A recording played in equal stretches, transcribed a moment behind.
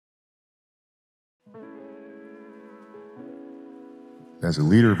As a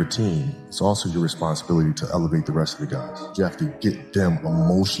leader of a team, it's also your responsibility to elevate the rest of the guys. You have to get them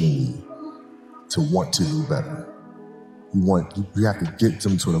emotionally to want to do better. You have to get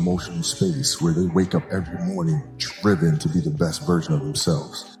them to an emotional space where they wake up every morning driven to be the best version of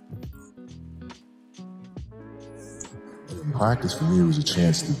themselves. And practice for me was a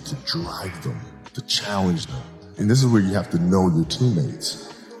chance to drive them, to challenge them. And this is where you have to know your teammates.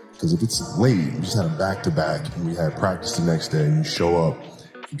 Because if it's late, you just had a back-to-back and you had practice the next day and you show up,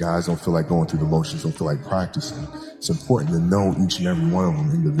 the guys don't feel like going through the motions, don't feel like practicing. It's important to know each and every one of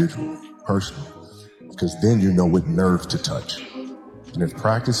them individually, personally, because then you know what nerve to touch. And if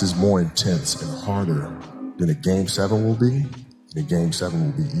practice is more intense and harder than a Game 7 will be, then a Game 7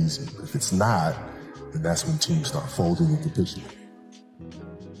 will be easy. But if it's not, then that's when teams start folding and capitulating.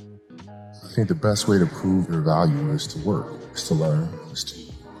 I think the best way to prove your value is to work, is to learn, is to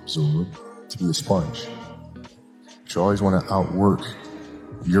absorb, to be a sponge. But you always want to outwork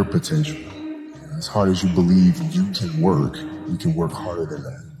your potential. As hard as you believe you can work harder than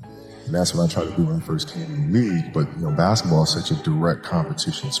that. And that's what I tried to do when I first came in the league. But basketball is such a direct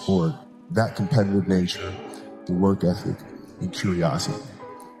competition sport. That competitive nature, the work ethic, and curiosity.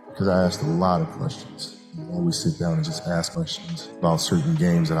 Because I asked a lot of questions. I always sit down and just ask questions about certain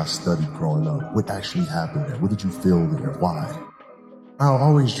games that I studied growing up. What actually happened there? What did you feel there? Why? I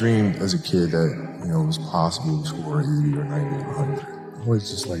always dreamed as a kid that, it was possible to score 80 or 90 or 100. I always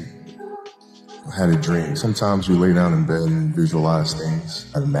just had a dream. Sometimes you lay down in bed and visualize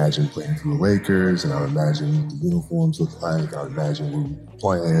things. I'd imagine playing for the Lakers, and I'd imagine what the uniforms look like. I'd imagine we were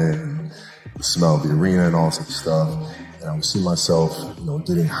playing, the smell of the arena and all sorts of stuff. And I would see myself,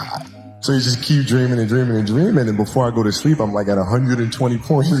 getting hot. So you just keep dreaming and dreaming and dreaming. And before I go to sleep, I'm like at 120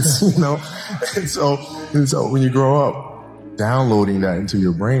 points, And so when you grow up, downloading that into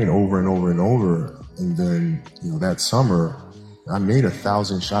your brain over and over and over. And then, that summer, I made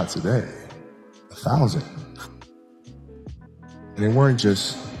 1,000 shots a day. 1,000. And they weren't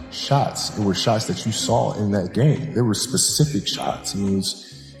just shots. It were shots that you saw in that game. There were specific shots. It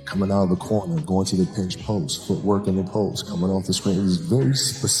was coming out of the corner, going to the pinch post, footwork in the post, coming off the screen. It was very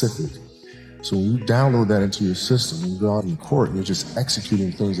specific. So when you download that into your system, you go out in the court and you're just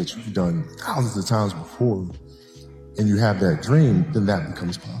executing things that you've done thousands of times before, and you have that dream, then that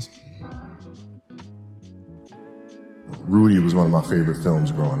becomes possible. Rudy was one of my favorite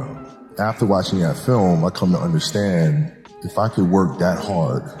films growing up. After watching that film, I come to understand if I could work that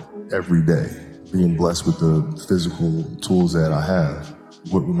hard every day, being blessed with the physical tools that I have,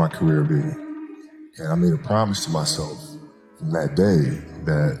 what would my career be? And I made a promise to myself from that day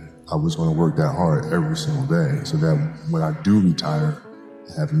that I was going to work that hard every single day so that when I do retire,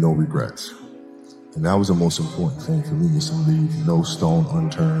 I have no regrets. And that was the most important thing for me, is to leave no stone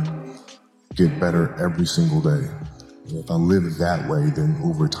unturned, get better every single day. And if I live that way, then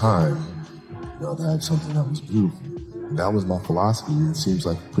over time, I'd have something that was beautiful. And that was my philosophy. It seems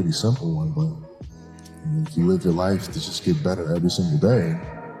like a pretty simple one, but if you live your life to just get better every single day,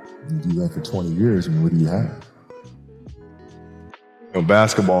 and do that for 20 years, what do you have?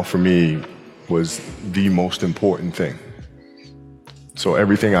 Basketball for me was the most important thing. So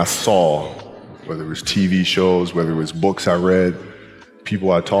everything I saw, whether it was TV shows, whether it was books I read,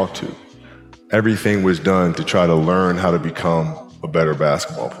 people I talked to, everything was done to try to learn how to become a better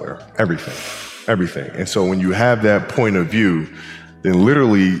basketball player. Everything. And so when you have that point of view, then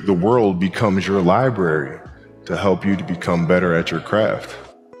literally the world becomes your library to help you to become better at your craft.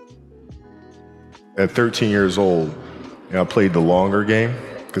 At 13 years old, I played the longer game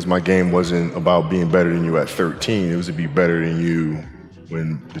because my game wasn't about being better than you at 13. It was to be better than you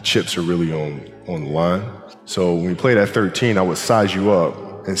when the chips are really on the line. So when we played at 13, I would size you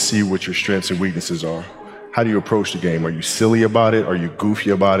up and see what your strengths and weaknesses are. How do you approach the game? Are you silly about it? Are you goofy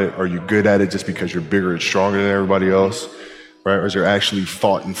about it? Are you good at it just because you're bigger and stronger than everybody else? Right? Or is there actually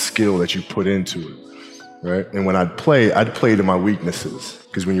thought and skill that you put into it? Right? And when I'd play to my weaknesses.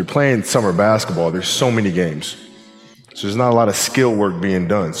 Because when you're playing summer basketball, there's so many games. So there's not a lot of skill work being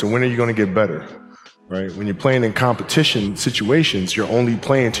done. So when are you going to get better? Right? When you're playing in competition situations, you're only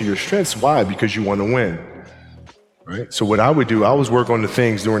playing to your strengths. Why? Because you want to win. Right? So what I would do, I was work on the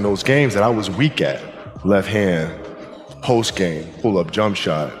things during those games that I was weak at. Left hand, post game, pull up jump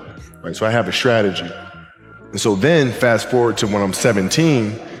shot. Right? So I have a strategy. And so then fast forward to when I'm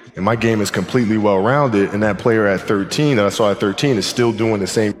 17 and my game is completely well-rounded, and that player at 13 that I saw at 13 is still doing the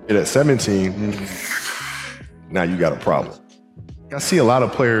same shit at 17, now you got a problem. I see a lot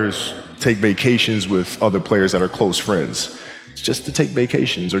of players take vacations with other players that are close friends. It's just to take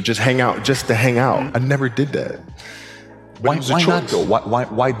vacations or just hang out, just to hang out. I never did that. Why not though?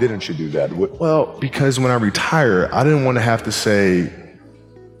 Why didn't you do that? Well, because when I retire, I didn't want to have to say,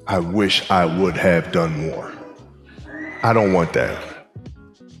 I wish I would have done more. I don't want that.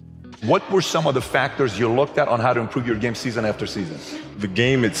 What were some of the factors you looked at on how to improve your game season after season? The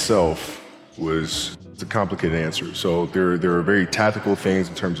game itself was a complicated answer. So there are very tactical things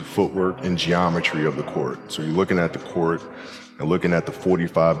in terms of footwork and geometry of the court. So you're looking at the court and looking at the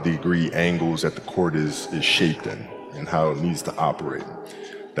 45-degree angles that the court is shaped in and how it needs to operate.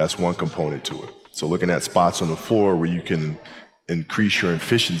 That's one component to it. So looking at spots on the floor where you can increase your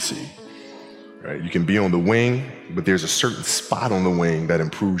efficiency. Right? You can be on the wing, but there's a certain spot on the wing that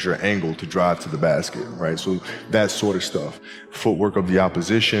improves your angle to drive to the basket, right? So that sort of stuff. Footwork of the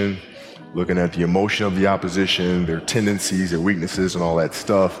opposition, looking at the emotion of the opposition, their tendencies, their weaknesses, and all that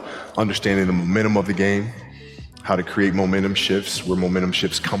stuff. Understanding the momentum of the game, how to create momentum shifts, where momentum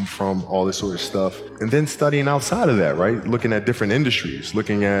shifts come from, all this sort of stuff. And then studying outside of that, right? Looking at different industries,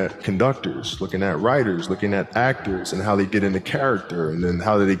 looking at conductors, looking at writers, looking at actors and how they get into character, and then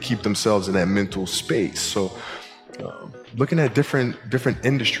how do they keep themselves in that mental space. So looking at different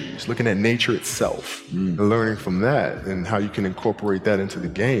industries, looking at nature itself, and learning from that and how you can incorporate that into the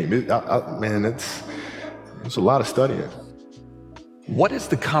game. Man, it's a lot of studying. What is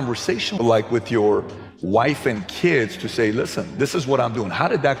the conversation like with your wife and kids to say, listen, this is what I'm doing? How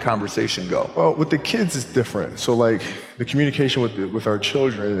did that conversation go? Well, with the kids, it's different. So like the communication with our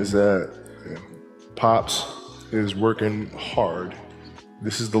children is that Pops is working hard.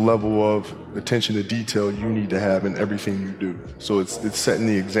 This is the level of attention to detail you need to have in everything you do. So it's setting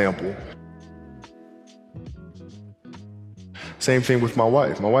the example. Same thing with my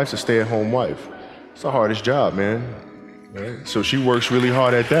wife. My wife's a stay-at-home wife. It's the hardest job, man. Right? So she works really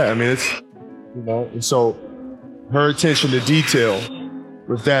hard at that. I mean, and so her attention to detail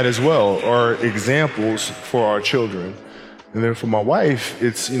with that as well are examples for our children. And then for my wife,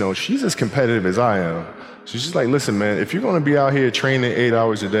 it's, she's as competitive as I am. So she's like, listen, man, if you're going to be out here training 8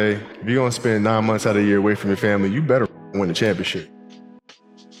 hours a day, if you're going to spend 9 months out of the year away from your family, you better win the championship.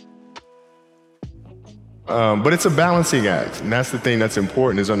 But it's a balancing act. And that's the thing that's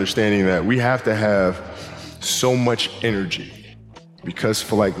important, is understanding that we have to have so much energy. Because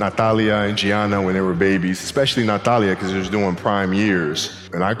for like Natalia and Gianna when they were babies, especially Natalia because she was doing prime years,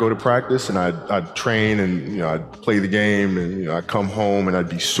 and I go to practice and I'd train and I'd play the game and I'd come home and I'd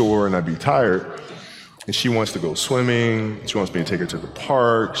be sore and I'd be tired. And she wants to go swimming, she wants me to take her to the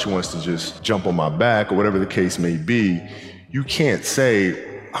park, she wants to just jump on my back or whatever the case may be. You can't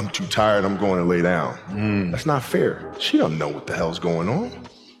say, I'm too tired, I'm going to lay down. That's not fair. She don't know what the hell's going on,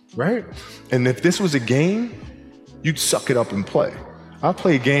 right? And if this was a game, you'd suck it up and play. I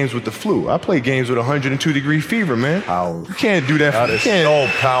play games with the flu. I play games with 102-degree fever, man. You can't do that. That is so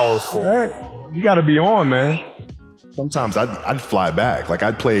powerful. Right? You got to be on, man. Sometimes I'd fly back. Like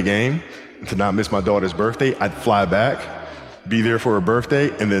I'd play a game to not miss my daughter's birthday. I'd fly back, be there for her birthday,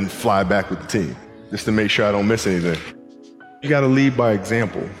 and then fly back with the team just to make sure I don't miss anything. You got to lead by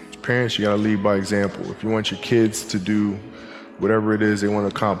example. Parents, you got to lead by example. If you want your kids to do whatever it is they want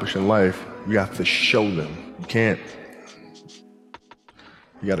to accomplish in life, you have to show them. You can't.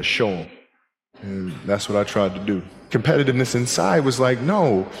 You got to show them. And that's what I tried to do. Competitiveness inside was like,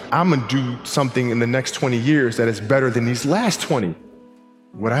 no, I'm going to do something in the next 20 years that is better than these last 20.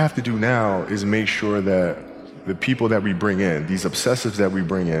 What I have to do now is make sure that the people that we bring in, these obsessives that we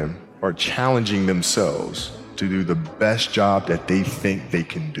bring in, are challenging themselves to do the best job that they think they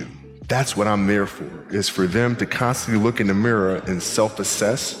can do. That's what I'm there for, is for them to constantly look in the mirror and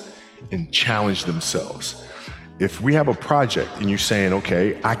self-assess and challenge themselves. If we have a project and you're saying,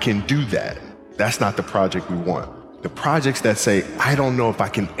 okay, I can do that, that's not the project we want. The projects that say, I don't know if I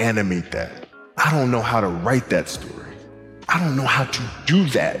can animate that. I don't know how to write that story. I don't know how to do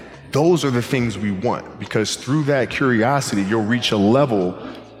that. Those are the things we want, because through that curiosity, you'll reach a level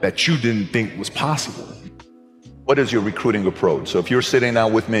that you didn't think was possible. What is your recruiting approach? So if you're sitting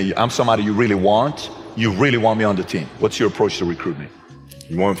down with me, I'm somebody you really want me on the team. What's your approach to recruitment?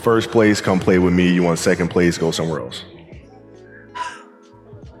 You want first place, come play with me. You want second place, go somewhere else.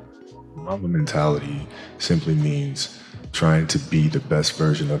 My mentality simply means trying to be the best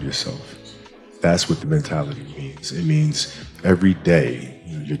version of yourself. That's what the mentality means. It means every day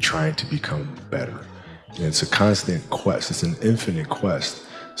you're trying to become better. And it's a constant quest. It's an infinite quest.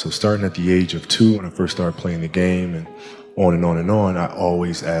 So starting at the age of 2, when I first started playing the game, and on and on and on, I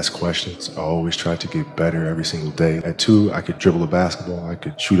always asked questions. I always tried to get better every single day. At 2, I could dribble a basketball. I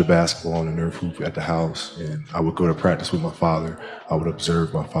could shoot a basketball on the Nerf hoop at the house. And I would go to practice with my father. I would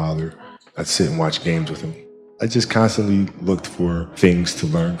observe my father. I'd sit and watch games with him. I just constantly looked for things to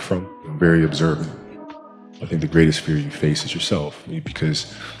learn from. I'm very observant. I think the greatest fear you face is yourself,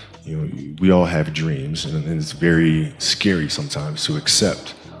 because we all have dreams, and it's very scary sometimes to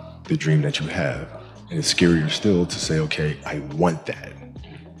accept the dream that you have. And it's scarier still to say, okay, I want that.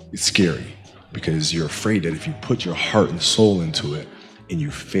 It's scary because you're afraid that if you put your heart and soul into it and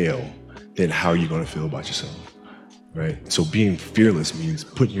you fail, then how are you going to feel about yourself, right? So being fearless means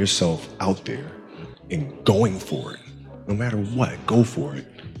putting yourself out there and going for it. No matter what, go for it.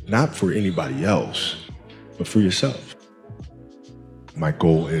 Not for anybody else, but for yourself. My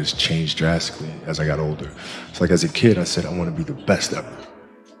goal is changed drastically as I got older. It's like as a kid, I said, I want to be the best ever.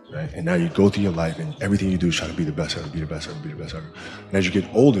 Right? And now you go through your life and everything you do is try to be the best ever, be the best ever, be the best ever. And as you get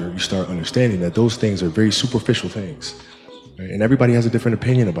older, you start understanding that those things are very superficial things. Right? And everybody has a different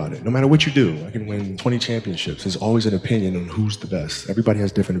opinion about it. No matter what you do, I can win 20 championships. There's always an opinion on who's the best. Everybody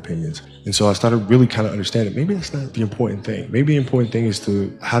has different opinions. And so I started really kind of understanding maybe that's not the important thing. Maybe the important thing is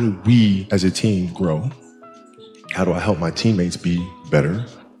to how do we as a team grow? How do I help my teammates be better?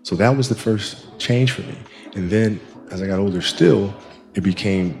 So that was the first change for me. And then as I got older still, it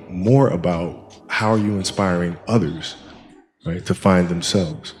became more about how are you inspiring others, right, to find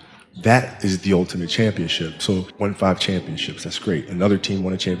themselves. That is the ultimate championship. So won 5 championships, that's great. Another team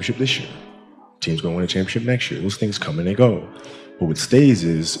won a championship this year. Team's gonna win a championship next year. Those things come and they go. But what stays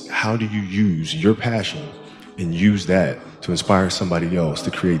is how do you use your passion and use that to inspire somebody else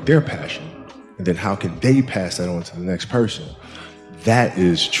to create their passion? And then how can they pass that on to the next person? That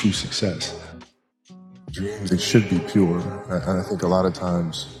is true success. Dreams, they should be pure. And I think a lot of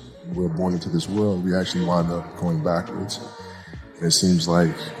times we're born into this world, we actually wind up going backwards. And it seems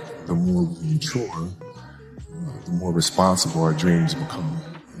like the more we mature, the more responsible our dreams become,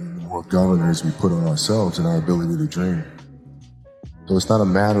 and the more governors we put on ourselves and our ability to dream. So it's not a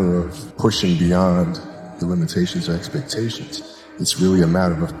matter of pushing beyond the limitations or expectations. It's really a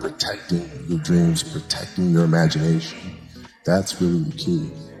matter of protecting your dreams, protecting your imagination. That's really the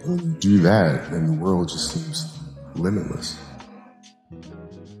key. And when you do that, then the world just seems limitless.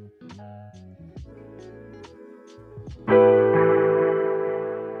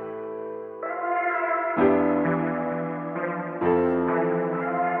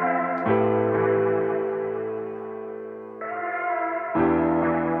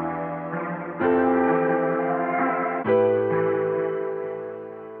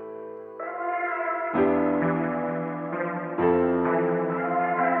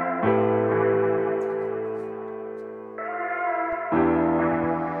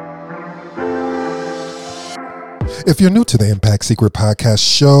 If you're new to the Impact Secret Podcast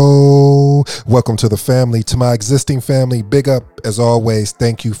show, welcome to the family. To my existing family, big up as always.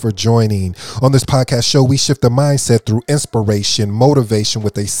 Thank you for joining. On this podcast show, we shift the mindset through inspiration, motivation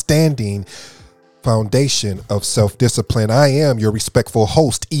with a standing foundation of self-discipline. I am your respectful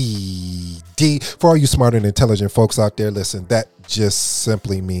host, ED. For all you smart and intelligent folks out there, listen, that just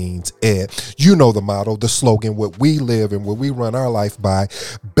simply means Ed. You know the motto, the slogan, what we live and what we run our life by.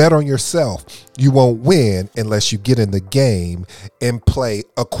 Bet on yourself. You won't win unless you get in the game and play.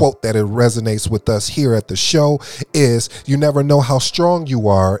 A quote that it resonates with us here at the show is, you never know how strong you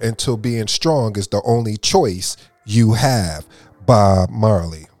are until being strong is the only choice you have. Bob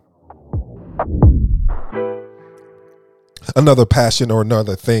Marley. Another passion or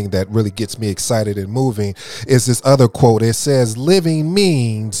another thing that really gets me excited and moving is this other quote. It says, living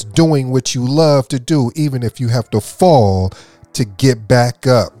means doing what you love to do, even if you have to fall to get back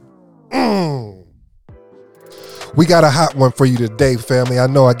up. We got a hot one for you today, family. I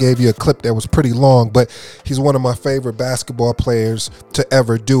know I gave you a clip that was pretty long, but he's one of my favorite basketball players to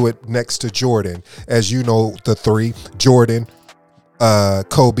ever do it next to Jordan. As you know, the three, Jordan,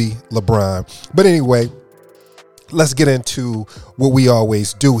 Kobe, LeBron. But anyway, let's get into what we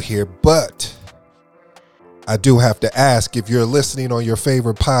always do here. But I do have to ask, if you're listening on your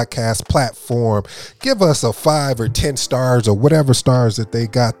favorite podcast platform, give us a 5 or 10 stars or whatever stars that they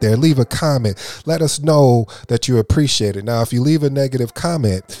got there. Leave a comment. Let us know that you appreciate it. Now, if you leave a negative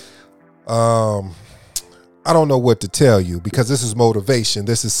comment, I don't know what to tell you, because this is motivation.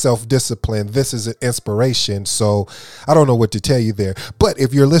 This is self-discipline. This is an inspiration. So I don't know what to tell you there. But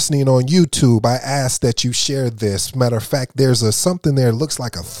if you're listening on YouTube, I ask that you share this. Matter of fact, there's something there that looks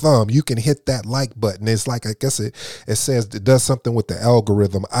like a thumb. You can hit that like button. It's like, I guess it says it does something with the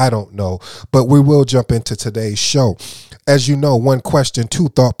algorithm. I don't know. But we will jump into today's show. As you know, one question, 2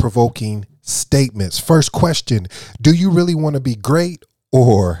 thought-provoking statements. First question, do you really want to be great,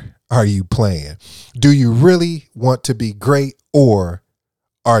 or are you playing? Do you really want to be great, or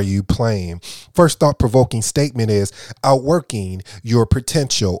are you playing? First thought-provoking statement is outworking your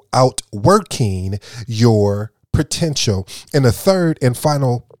potential. Outworking your potential. And the third and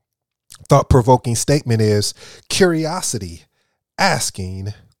final thought-provoking statement is curiosity.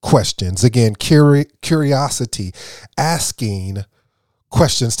 Asking questions. Again, curiosity. Asking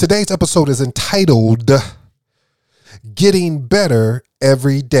questions. Today's episode is entitled Getting Better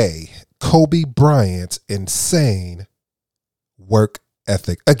Every Day. Kobe Bryant's insane work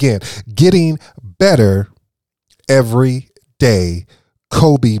ethic. Again, getting better every day.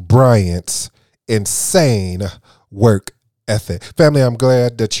 Kobe Bryant's insane work ethic. Family, I'm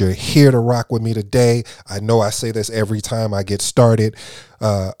glad that you're here to rock with me today. I know I say this every time I get started.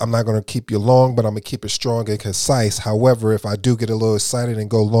 I'm not going to keep you long, but I'm going to keep it strong and concise. However, if I do get a little excited and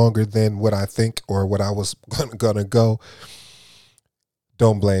go longer than what I think or what I was going to go,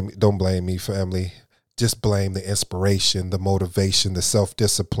 don't blame me, family. Just blame the inspiration, the motivation, the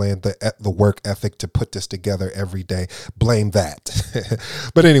self-discipline, the work ethic to put this together every day. Blame that.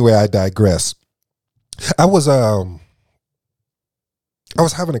 But anyway, I digress. I was having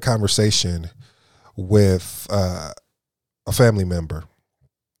a conversation with a family member,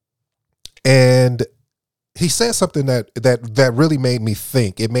 and he said something that really made me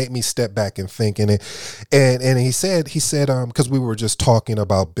think. It made me step back and think. And he said because we were just talking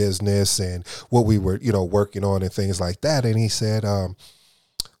about business and what we were working on and things like that. And he said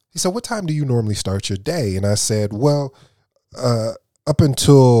what time do you normally start your day? And I said, well, up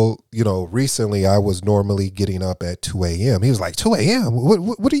until recently, I was normally getting up at 2 a.m. He was like, 2 a.m.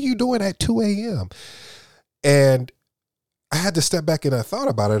 What are you doing at 2 a.m.? And I had to step back and I thought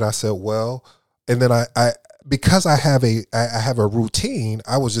about it. I said, well. And then I because I have a routine,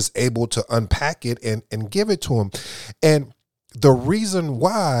 I was just able to unpack it and give it to him. And the reason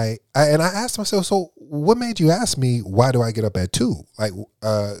why, I asked myself, so what made you ask me, why do I get up at 2? Like,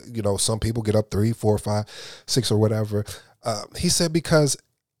 some people get up 3, 4, 5, 6 or whatever. He said, because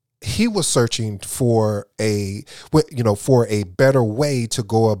he was searching for a better way to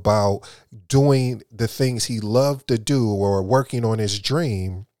go about doing the things he loved to do or working on his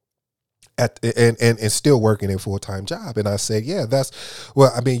dream. And still working a full-time job. And I said, yeah,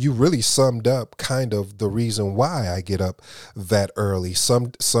 you really summed up kind of the reason why I get up that early.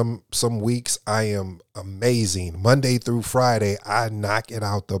 Some weeks I am amazing. Monday through Friday, I knock it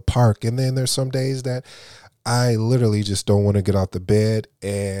out the park. And then there's some days that I literally just don't want to get out the bed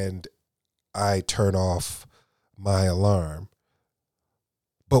and I turn off my alarm.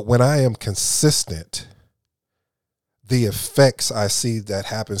 But when I am consistent, the effects I see that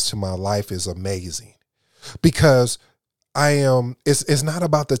happens to my life is amazing, because it's not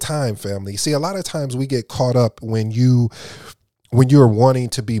about the time, family. See, a lot of times we get caught up when you're wanting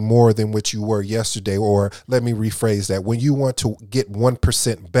to be more than what you were yesterday, or let me rephrase that, when you want to get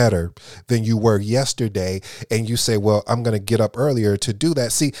 1% better than you were yesterday, and you say, well, I'm going to get up earlier to do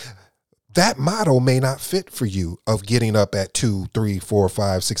that. See, that model may not fit for you of getting up at 2, 3, 4,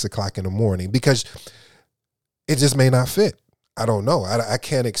 5, 6 o'clock in the morning, because it just may not fit. I don't know. I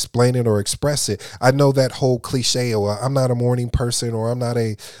can't explain it or express it. I know that whole cliche, I'm not a morning person, or I'm not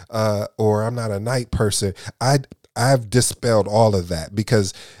a night person. I've dispelled all of that,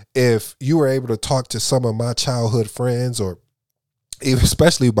 because if you were able to talk to some of my childhood friends, or even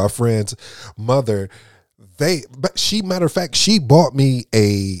especially my friend's mother, matter of fact, she bought me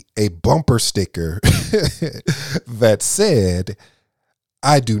a bumper sticker that said,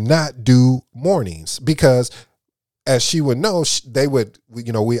 I do not do mornings, because as she would know, they would,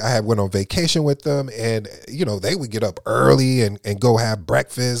 I went on vacation with them, and, they would get up early and go have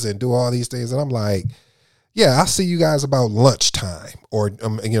breakfast and do all these things. And I'm like, yeah, I'll see you guys about lunchtime, or,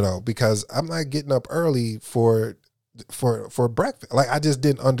 because I'm not getting up early for breakfast. Like, I just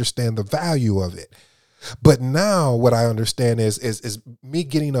didn't understand the value of it. But now what I understand is me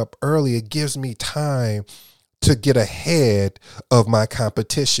getting up early, it gives me time to get ahead of my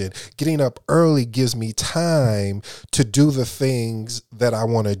competition. Getting up early gives me time to do the things that I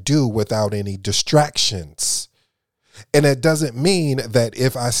want to do without any distractions. And it doesn't mean that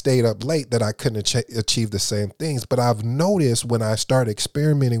if I stayed up late that I couldn't achieve the same things. But I've noticed when I start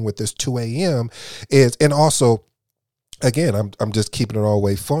experimenting with this 2 a.m. and also, again, I'm just keeping it all the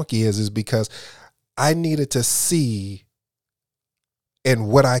way funky, is because I needed to see and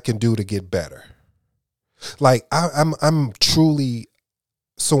what I can do to get better. Like, I'm truly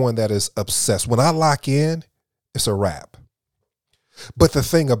someone that is obsessed. When I lock in, it's a wrap. But the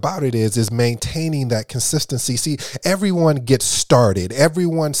thing about it is maintaining that consistency. See, everyone gets started.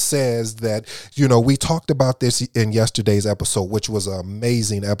 Everyone says that, we talked about this in yesterday's episode, which was an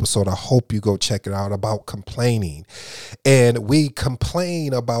amazing episode. I hope you go check it out, about complaining. And we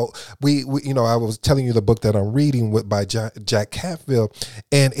complain about, I was telling you the book that I'm reading by Jack Canfield,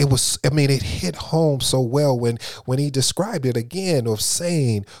 and it hit home so well when he described it again, of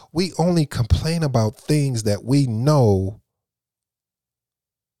saying we only complain about things that we know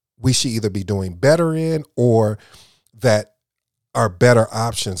we should either be doing better in, or that are better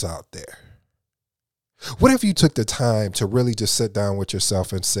options out there? What if you took the time to really just sit down with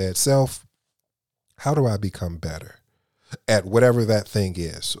yourself and said, self, how do I become better at whatever that thing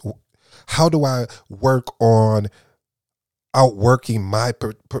is? How do I work on outworking my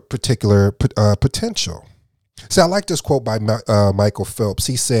particular potential? See, I like this quote by Michael Phelps.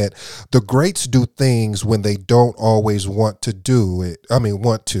 He said, "The greats do things when they don't always want to do it.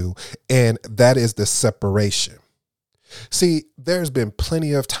 And that is the separation." See, there's been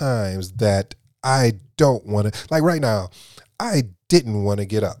plenty of times that I don't want to, like right now, I didn't want to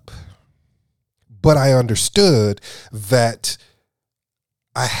get up, but I understood that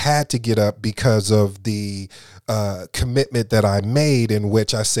I had to get up because of the commitment that I made, in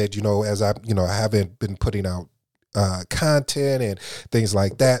which I said, as I haven't been putting out content and things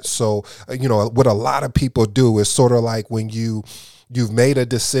like that. So, what a lot of people do is sort of like when you've made a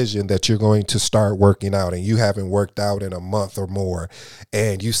decision that you're going to start working out and you haven't worked out in a month or more,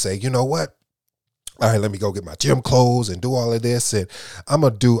 and you say, you know what? All right, let me go get my gym clothes and do all of this, and I'm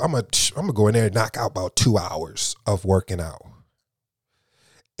gonna go in there and knock out about 2 hours of working out.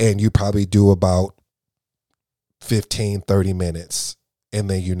 And you probably do about 15, 30 minutes, and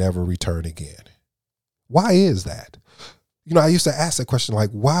then you never return again. Why is that? I used to ask that question, like,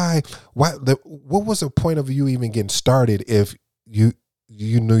 why, what was the point of you even getting started if you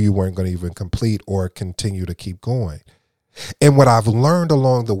knew you weren't going to even complete or continue to keep going? And what I've learned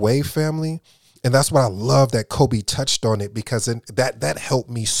along the way, family, and that's what I love that Kobe touched on it, because that helped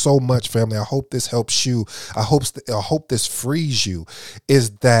me so much, family. I hope this helps you. I hope this frees you,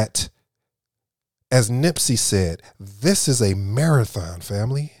 is that, as Nipsey said, this is a marathon,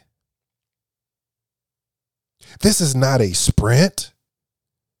 family. This is not a sprint.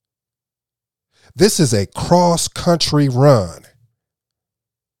 This is a cross-country run.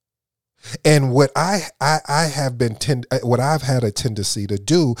 And what what I've had a tendency to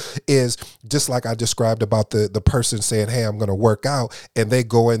do is, just like I described about the person saying, hey, I'm going to work out, and they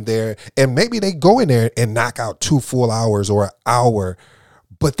go in there, and maybe they go in there and knock out 2 full hours or an hour,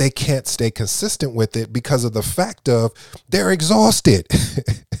 but they can't stay consistent with it because of the fact of they're exhausted.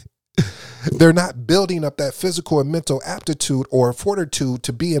 They're not building up that physical and mental aptitude or fortitude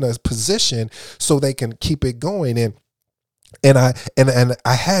to be in a position so they can keep it going. And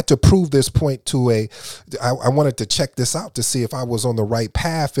I had to prove this point I wanted to check this out to see if I was on the right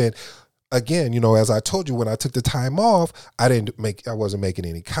path. And again, as I told you, when I took the time off, I wasn't making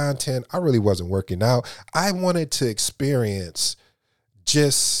any content. I really wasn't working out. I wanted to experience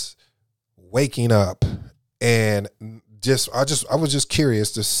just waking up, and I was just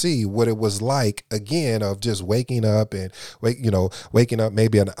curious to see what it was like, again, of just waking up and waking up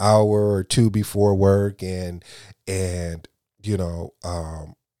maybe an hour or two before work, and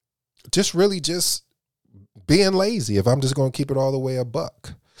just really just being lazy, if I'm just going to keep it all the way a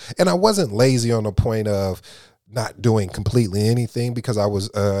buck. And I wasn't lazy on the point of not doing completely anything, because I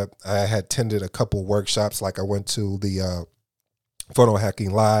had attended a couple workshops. Like I went to the Photo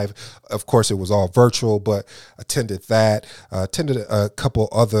Hacking Live. Of course, it was all virtual, but attended that, attended a couple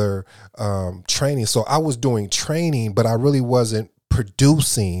other trainings. So I was doing training, but I really wasn't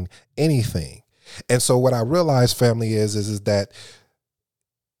producing anything. And so what I realized, family, is that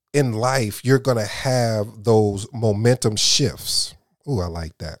in life, you're going to have those momentum shifts. Ooh, I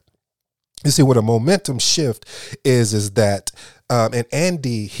like that. You see, what a momentum shift is that, and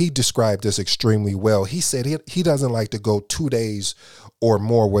Andy, he described this extremely well. He said he doesn't like to go 2 days or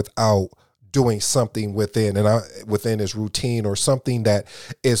more without doing something within his routine, or something that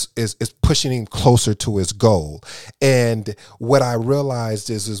is pushing him closer to his goal. And what I realized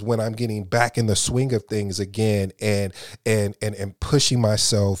is when I'm getting back in the swing of things again, and pushing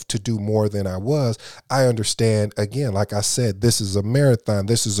myself to do more than I was, I understand, again, like I said, this is a marathon,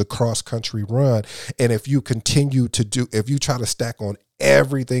 this is a cross country run. And if you if you try to stack on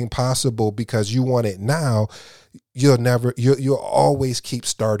everything possible because you want it now, you'll always keep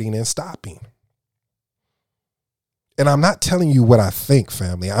starting and stopping. And I'm not telling you what I think,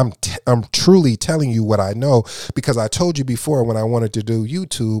 family. I'm truly telling you what I know, because I told you before, when I wanted to do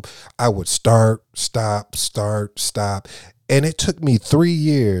YouTube, I would start, stop. And it took me 3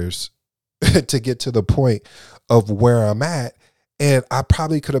 years to get to the point of where I'm at. And I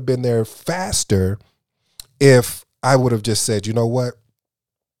probably could have been there faster if I would have just said, you know what?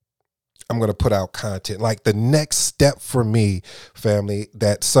 I'm going to put out content. Like, the next step for me, family,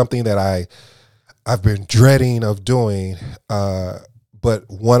 that's something that I've been dreading of doing, but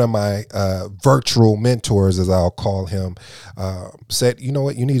one of my virtual mentors, as I'll call him, said, you know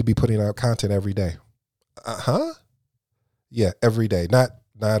what, you need to be putting out content every day. Yeah, every day. Not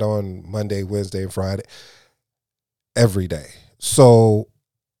on Monday, Wednesday, and Friday. Every day. So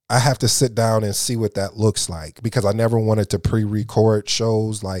I have to sit down and see what that looks like, because I never wanted to pre-record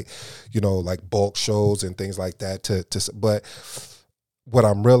shows like, like bulk shows and things like that but what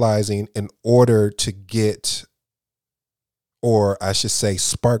I'm realizing, in order to get, or I should say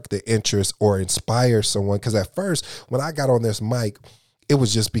spark the interest or inspire someone, because at first when I got on this mic, it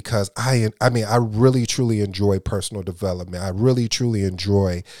was just because I really truly enjoy personal development. I really truly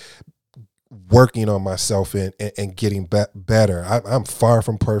enjoy working on myself and getting better. I'm far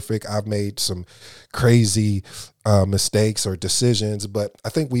from perfect. I've made some crazy mistakes or decisions, but I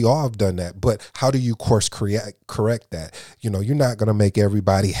think we all have done that. But how do you course correct that? You're not going to make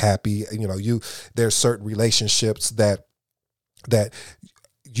everybody happy. There's certain relationships that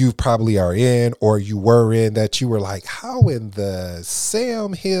you probably are in, or you were in, that you were like, how in the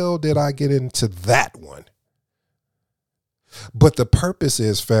Sam Hill did I get into that one? But the purpose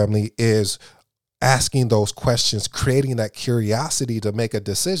is, family, is asking those questions, creating that curiosity to make a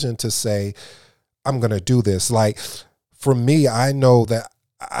decision to say, I'm going to do this. Like, for me, I know that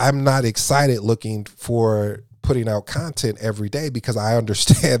I'm not excited looking for putting out content every day, because I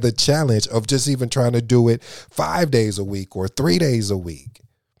understand the challenge of just even trying to do it 5 days a week or 3 days a week.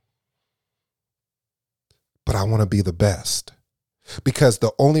 But I want to be the best, because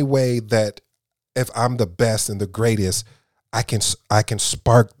the only way that, if I'm the best and the greatest, I can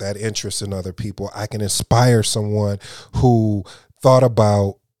spark that interest in other people. I can inspire someone who thought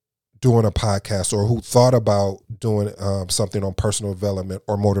about doing a podcast, or who thought about doing something on personal development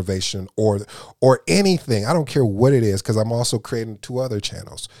or motivation or anything. I don't care what it is, because I'm also creating 2 other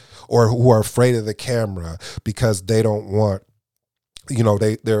channels, or who are afraid of the camera because they don't want,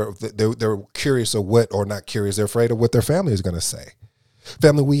 they're curious of what, or not curious, they're afraid of what their family is going to say.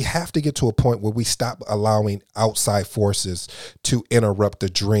 Family, we have to get to a point where we stop allowing outside forces to interrupt the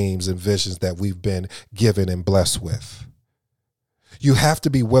dreams and visions that we've been given and blessed with. You have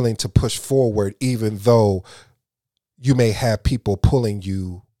to be willing to push forward, even though you may have people pulling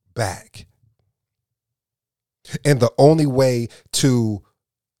you back. And the only way to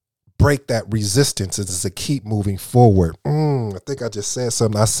break that resistance is to keep moving forward. I think I just said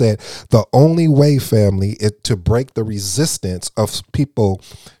something. I said the only way, family, is to break the resistance of people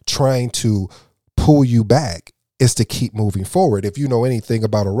trying to pull you back is to keep moving forward. If you know anything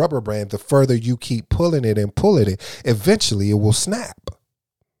about a rubber band, the further you keep pulling it, eventually it will snap.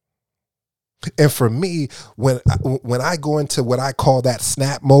 And for me, when I go into what I call that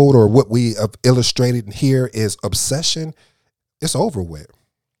snap mode, or what we have illustrated here is obsession, it's over with.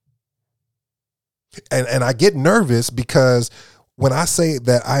 And I get nervous, because when I say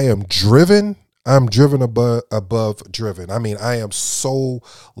that I am driven, I'm driven above driven. I mean, I am so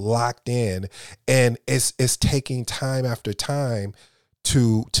locked in, and it's taking time after time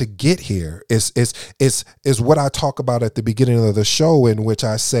to get here. It's what I talk about at the beginning of the show, in which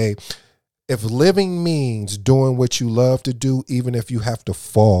I say, if living means doing what you love to do, even if you have to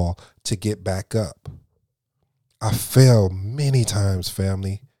fall to get back up. I failed many times,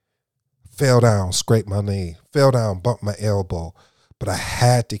 family. Fell down, scraped my knee, fell down, bumped my elbow, but I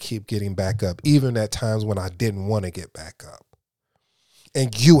had to keep getting back up, even at times when I didn't want to get back up.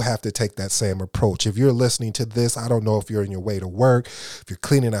 And you have to take that same approach. If you're listening to this, I don't know if you're on your way to work, if you're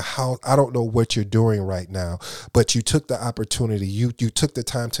cleaning a house, I don't know what you're doing right now, but you took the opportunity, you took the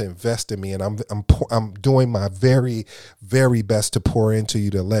time to invest in me, and I'm doing my very, very best to pour into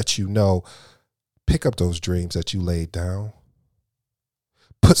you, to let you know, pick up those dreams that you laid down.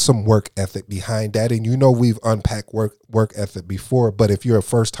 Put some work ethic behind that. And we've unpacked work ethic before, but if you're a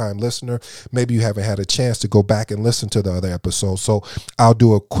first-time listener, maybe you haven't had a chance to go back and listen to the other episodes. So I'll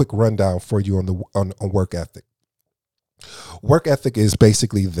do a quick rundown for you on work ethic. Work ethic is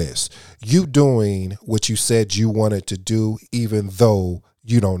basically this: you doing what you said you wanted to do, even though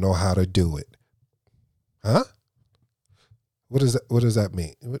you don't know how to do it. Huh? What does that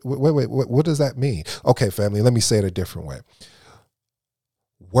mean? Wait, what does that mean? Okay, family, let me say it a different way.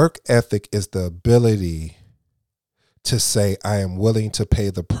 Work ethic is the ability to say, I am willing to pay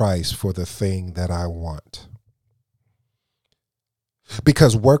the price for the thing that I want.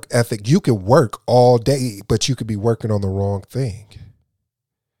 Because work ethic, you can work all day, but you could be working on the wrong thing.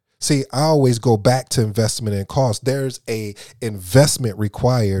 See, I always go back to investment and cost. There's a investment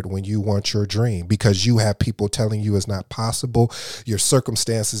required when you want your dream, because you have people telling you it's not possible. Your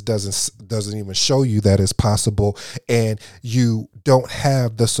circumstances doesn't even show you that it's possible, and you don't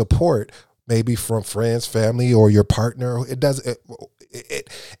have the support, maybe from friends, family, or your partner.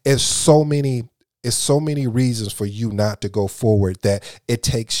 It's so many reasons for you not to go forward, that it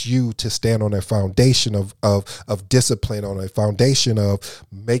takes you to stand on a foundation of discipline, on a foundation of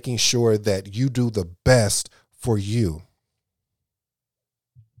making sure that you do the best for you.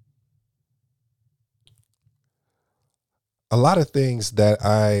 a lot of things that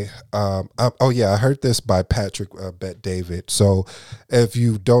I heard this by Patrick Bet David. So if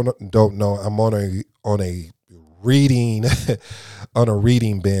you don't know, I'm on a reading on a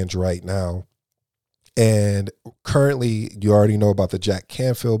reading binge right now. And currently, you already know about the Jack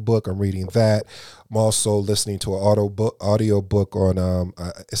Canfield book. I'm reading that. I'm also listening to an audio book on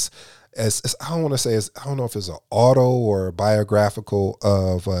I don't want to say I don't know if it's an auto or biographical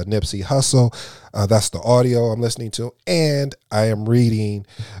of Nipsey Hussle. That's the audio I'm listening to, and I am reading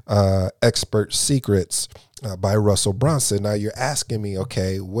Expert Secrets by Russell Brunson. Now you're asking me,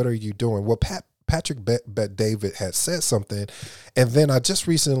 okay, what are you doing? Well, Patrick Bet David had said something, and then I just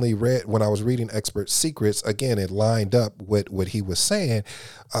recently read, when I was reading Expert Secrets, again, it lined up with what he was saying.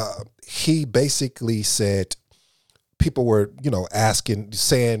 He basically said people were,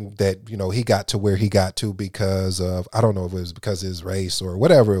 saying that, he got to where he got to because of, I don't know if it was because of his race or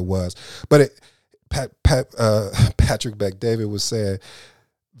whatever it was, but Patrick Bet David was saying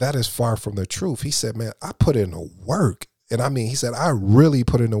that is far from the truth. He said, man, I put in the work. And I mean, he said, I really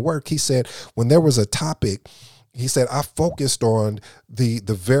put in the work. He said, when there was a topic, he said, I focused on the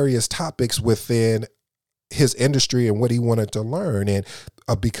various topics within his industry and what he wanted to learn. And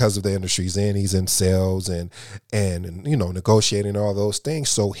because of the industry he's in sales and negotiating all those things.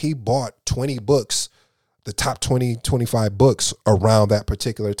 So he bought 20 books, the top 20, 25 books around that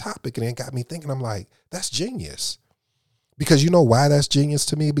particular topic. And it got me thinking, I'm like, that's genius. Because you know why that's genius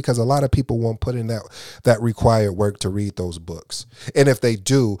to me? Because a lot of people won't put in that required work to read those books. And if they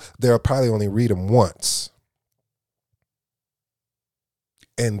do, they'll probably only read them once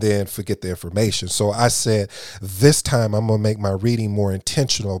and then forget the information. So I said, this time I'm going to make my reading more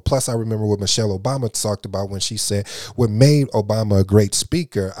intentional. Plus, I remember what Michelle Obama talked about when she said what made Obama a great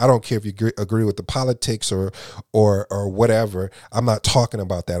speaker. I don't care if you agree with the politics or whatever. I'm not talking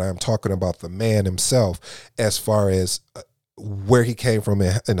about that. I'm talking about the man himself as far as where he came from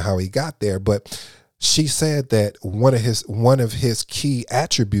and how he got there. But she said that one of his key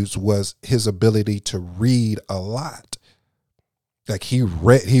attributes was his ability to read a lot. Like he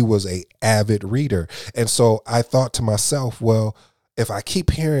was a avid reader. And so I thought to myself, well, if I keep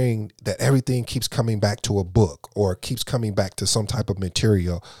hearing that everything keeps coming back to a book or keeps coming back to some type of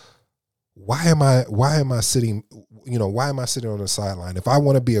material, why am I sitting on the sideline? If I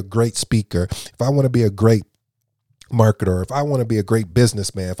want to be a great speaker, if I want to be a great marketer, if I want to be a great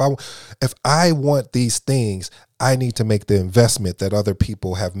businessman, if I want these things, I need to make the investment that other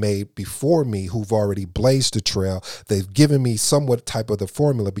people have made before me who've already blazed the trail. They've given me somewhat type of the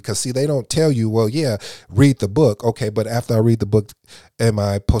formula, because see, they don't tell you, well, yeah, read the book. Okay, but after I read the book, am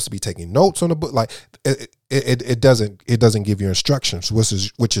I supposed to be taking notes on the book? Like it doesn't give you instructions,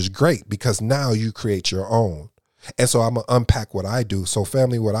 which is great, because now you create your own. And so I'm gonna unpack what I do. So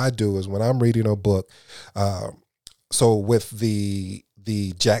family, what I do is when I'm reading a book, so with the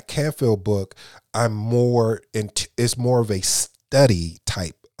Jack Canfield book, it's more of a study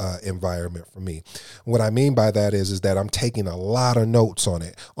type environment for me. What I mean by that is that I'm taking a lot of notes on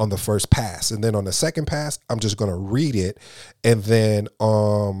it on the first pass, and then on the second pass, I'm just going to read it, and then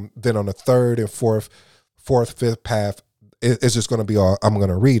on the third and fourth, fifth pass, it's just going to be all, I'm going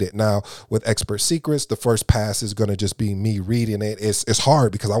to read it. Now with Expert Secrets, the first pass is going to just be me reading it. It's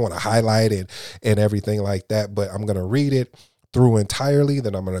hard because I want to highlight it and everything like that, but I'm going to read it through entirely.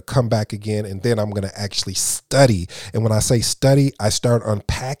 Then I'm going to come back again, and then I'm going to actually study. And when I say study, I start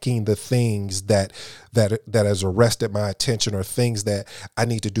unpacking the things that has arrested my attention, or things that I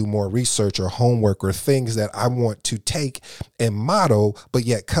need to do more research or homework, or things that I want to take and model, but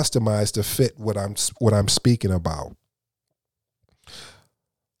yet customize to fit what I'm speaking about.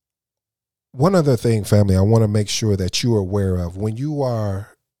 One other thing, family, I want to make sure that you're aware of when you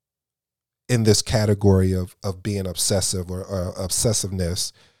are in this category of being obsessive or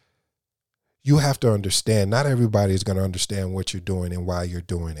obsessiveness. You have to understand, not everybody is going to understand what you're doing and why you're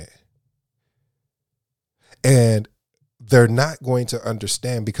doing it. And they're not going to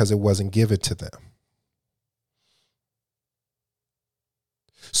understand because it wasn't given to them.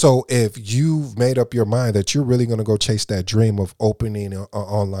 So if you've made up your mind that you're really going to go chase that dream of opening an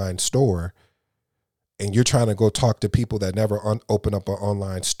online store, and you're trying to go talk to people that never open up an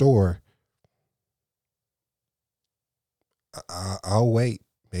online store, I'll wait.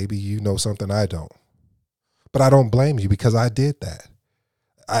 Maybe you know something I don't. But I don't blame you, because I did that.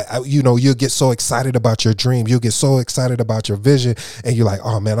 You'll get so excited about your dream. You'll get so excited about your vision, and you're like,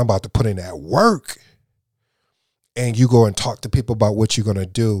 oh man, I'm about to put in that work. And you go and talk to people about what you're going to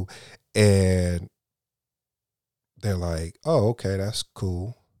do, and they're like, oh, okay, that's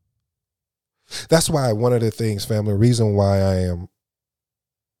cool. That's why one of the things, family, the reason why I am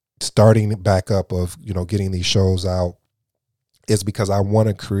starting back up of, getting these shows out is because I want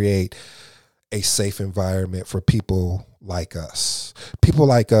to create a safe environment for people like us. People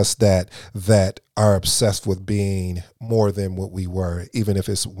like us that are obsessed with being more than what we were, even if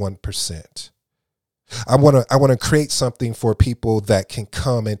it's 1%. I want to create something for people that can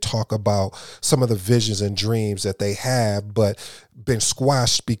come and talk about some of the visions and dreams that they have, but been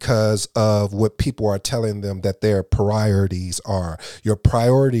squashed because of what people are telling them that their priorities are. Your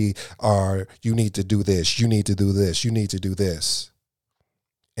priority are, you need to do this, you need to do this, you need to do this.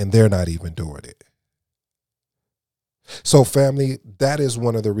 And they're not even doing it. So family, that is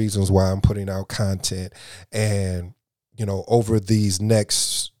one of the reasons why I'm putting out content. And, over these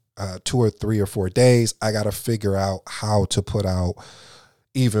next 2 or 3 or 4 days, I got to figure out how to put out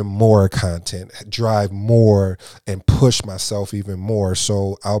even more content, drive more and push myself even more.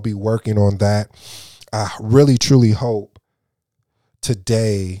 So I'll be working on that. I really, truly hope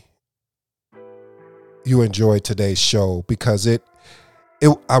today you enjoyed today's show, because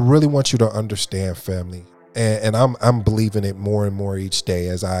I really want you to understand, family. And I'm believing it more and more each day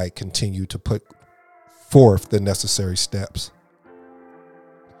as I continue to put forth the necessary steps.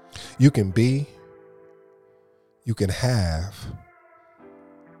 You can be, you can have,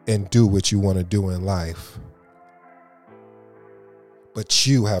 and do what you want to do in life. But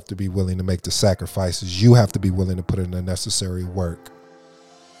you have to be willing to make the sacrifices. You have to be willing to put in the necessary work.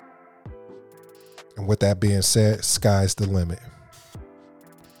 And with that being said, sky's the limit.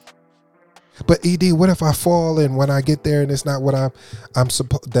 But ED, what if I fall and when I get there and it's not what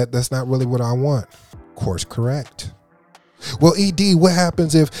that's not really what I want? Course correct. Well, ED, what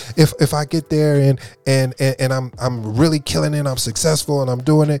happens if I get there and I'm really killing it, I'm successful and I'm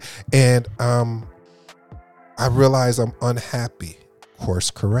doing it, and I realize I'm unhappy?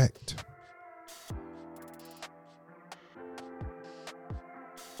 Course correct.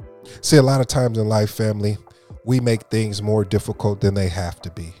 See, a lot of times in life, family, we make things more difficult than they have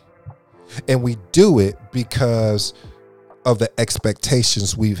to be. And we do it because of the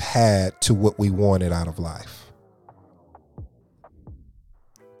expectations we've had to what we wanted out of life.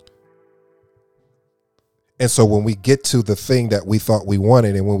 And so when we get to the thing that we thought we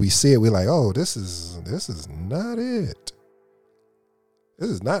wanted, and when we see it, we're like, oh, this is not it. This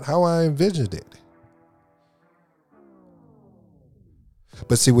is not how I envisioned it.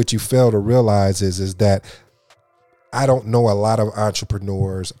 But see, what you fail to realize is that I don't know a lot of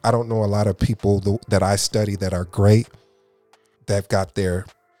entrepreneurs. I don't know a lot of people that I study that are great, that got there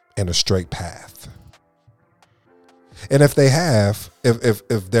in a straight path. And if they have,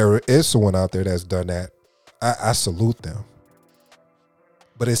 if there is someone out there that's done that, I salute them.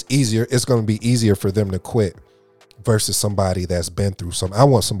 But it's going to be easier for them to quit versus somebody that's been through something. I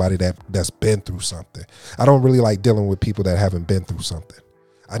want somebody that's been through something. I don't really like dealing with people that haven't been through something.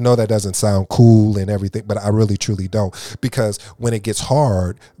 I know that doesn't sound cool and everything, but I really, truly don't. Because when it gets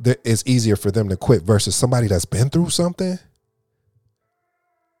hard, it's easier for them to quit versus somebody that's been through something.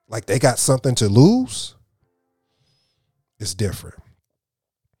 Like they got something to lose. It's different.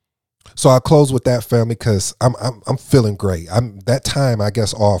 So I'll close with that, family, because I'm feeling great. That time, I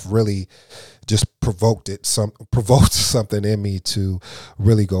guess, off really just provoked something in me to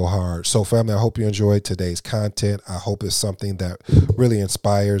really go hard. So family, I hope you enjoyed today's content. I hope it's something that really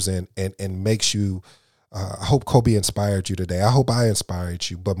inspires and makes you, I hope Kobe inspired you today. I hope I inspired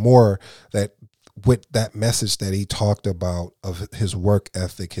you, but more that with that message that he talked about of his work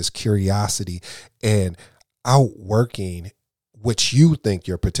ethic, his curiosity, and outworking what you think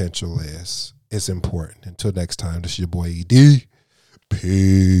your potential is important. Until next time, this is your boy ED.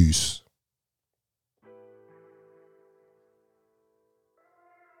 Peace.